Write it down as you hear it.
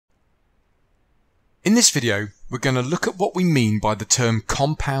In this video, we're going to look at what we mean by the term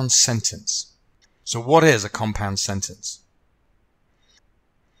compound sentence. So what is a compound sentence?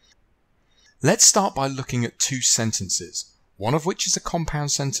 Let's start by looking at two sentences, one of which is a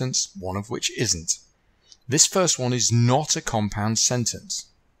compound sentence, one of which isn't. This first one is not a compound sentence.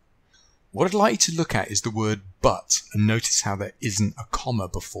 What I'd like you to look at is the word but, and notice how there isn't a comma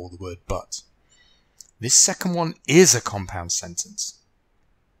before the word but. This second one is a compound sentence.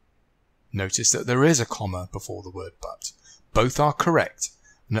 Notice that there is a comma before the word but. Both are correct,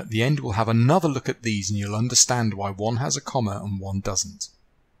 and at the end we'll have another look at these and you'll understand why one has a comma and one doesn't.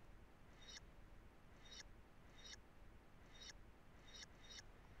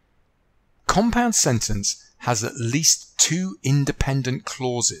 Compound sentence has at least two independent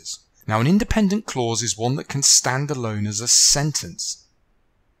clauses. Now, an independent clause is one that can stand alone as a sentence.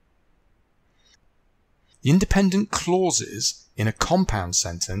 The independent clauses in a compound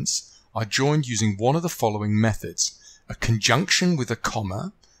sentence are joined using one of the following methods: a conjunction with a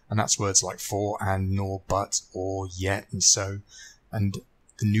comma, and that's words like for, and, nor, but, or, yet, and so, and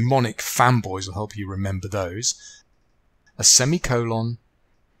the mnemonic fanboys will help you remember those, a semicolon,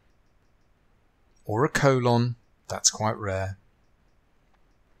 or a colon, that's quite rare,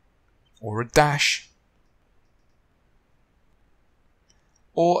 or a dash,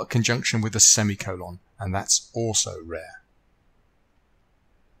 or a conjunction with a semicolon, and that's also rare.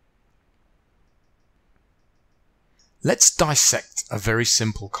 Let's dissect a very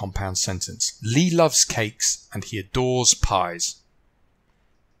simple compound sentence. Lee loves cakes and he adores pies.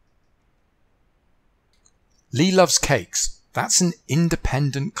 Lee loves cakes. That's an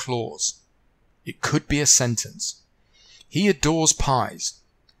independent clause. It could be a sentence. He adores pies.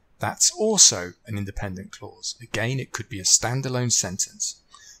 That's also an independent clause. Again, it could be a standalone sentence.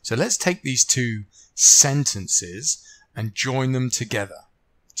 So let's take these two sentences and join them together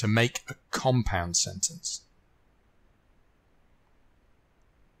to make a compound sentence.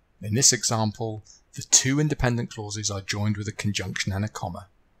 In this example, the two independent clauses are joined with a conjunction and a comma.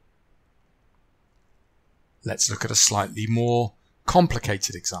 Let's look at a slightly more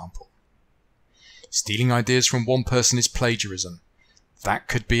complicated example. Stealing ideas from one person is plagiarism. That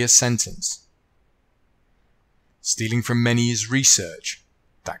could be a sentence. Stealing from many is research.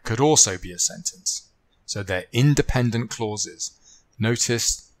 That could also be a sentence. So they're independent clauses.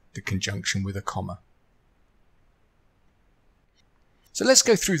 Notice the conjunction with a comma. So let's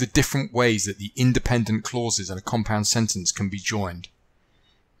go through the different ways that the independent clauses in a compound sentence can be joined.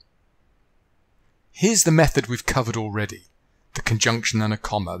 Here's the method we've covered already, the conjunction and a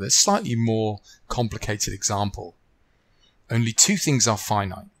comma. There's a slightly more complicated example. Only two things are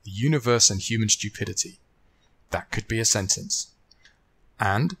finite, the universe and human stupidity. That could be a sentence.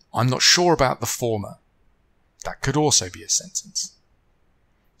 And I'm not sure about the former. That could also be a sentence.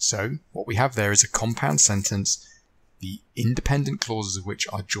 So what we have there is a compound sentence, the independent clauses of which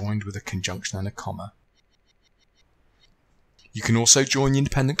are joined with a conjunction and a comma. You can also join the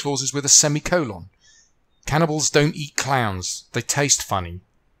independent clauses with a semicolon. Cannibals don't eat clowns, they taste funny.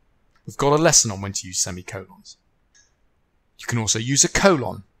 We've got a lesson on when to use semicolons. You can also use a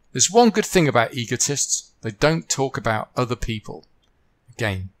colon. There's one good thing about egotists, they don't talk about other people.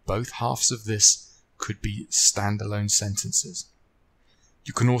 Again, both halves of this could be standalone sentences.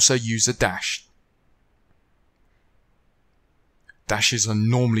 You can also use a dash. Dashes are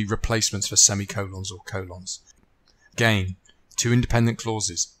normally replacements for semicolons or colons. Again, two independent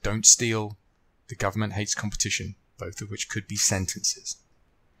clauses, don't steal, the government hates competition, both of which could be sentences.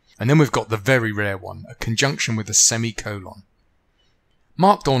 And then we've got the very rare one, a conjunction with a semicolon.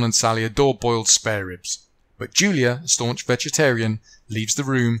 Mark, Dawn and Sally adore boiled spare ribs, but Julia, a staunch vegetarian, leaves the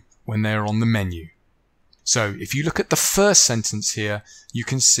room when they are on the menu. So if you look at the first sentence here, you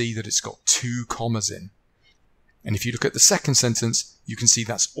can see that it's got two commas in. And if you look at the second sentence, you can see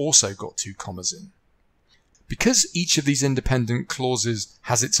that's also got two commas in. Because each of these independent clauses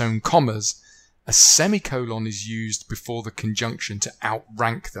has its own commas, a semicolon is used before the conjunction to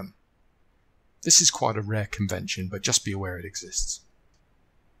outrank them. This is quite a rare convention, but just be aware it exists.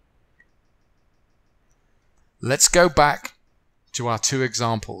 Let's go back to our two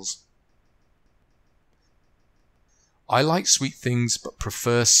examples. I like sweet things but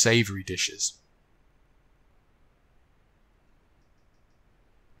prefer savory dishes.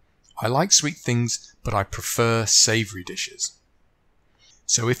 I like sweet things, but I prefer savory dishes.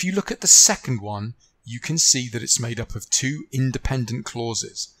 So if you look at the second one, you can see that it's made up of two independent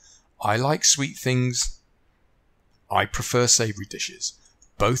clauses. I like sweet things. I prefer savory dishes.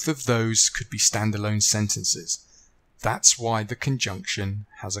 Both of those could be standalone sentences. That's why the conjunction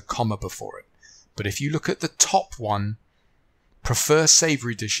has a comma before it. But if you look at the top one, Prefer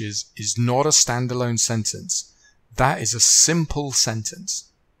savoury dishes is not a standalone sentence. That is a simple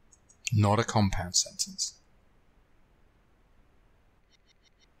sentence, not a compound sentence.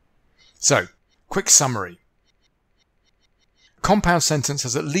 So, quick summary. A compound sentence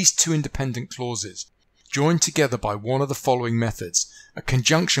has at least two independent clauses, joined together by one of the following methods. A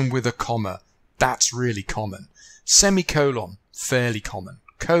conjunction with a comma, that's really common. Semicolon, fairly common.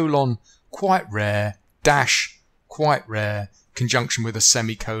 Colon, quite rare. Dash, quite rare. Conjunction with a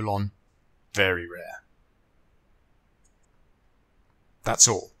semicolon, very rare. That's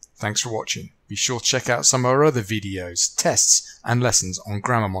all. Thanks for watching. Be sure to check out some of our other videos, tests and lessons on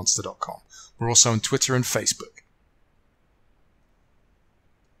grammarmonster.com. We're also on Twitter and Facebook.